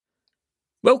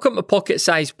Welcome to Pocket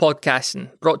Size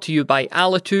Podcasting, brought to you by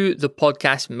Alitu, the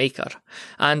podcast maker.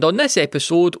 And on this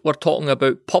episode, we're talking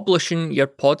about publishing your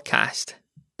podcast.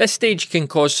 This stage can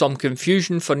cause some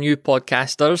confusion for new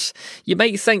podcasters. You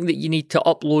might think that you need to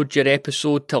upload your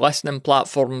episode to listening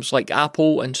platforms like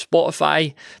Apple and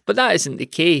Spotify, but that isn't the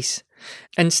case.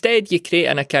 Instead, you create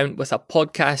an account with a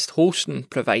podcast hosting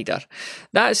provider.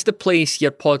 That's the place your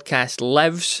podcast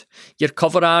lives. Your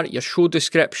cover art, your show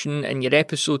description, and your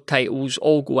episode titles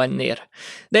all go in there.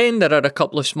 Then there are a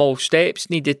couple of small steps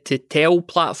needed to tell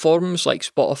platforms like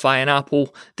Spotify and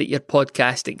Apple that your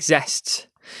podcast exists.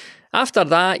 After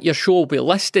that, your show will be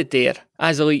listed there,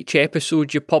 as will each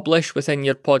episode you publish within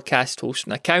your podcast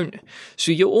hosting account.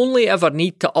 So you only ever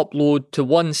need to upload to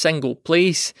one single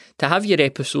place to have your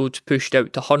episodes pushed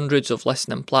out to hundreds of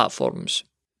listening platforms.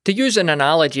 To use an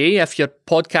analogy, if your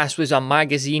podcast was a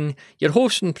magazine, your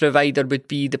hosting provider would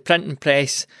be the printing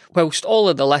press, whilst all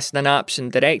of the listening apps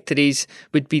and directories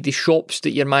would be the shops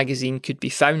that your magazine could be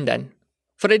found in.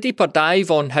 For a deeper dive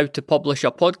on how to publish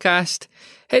a podcast,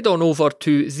 head on over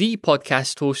to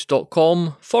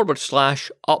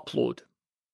thepodcasthost.com/upload.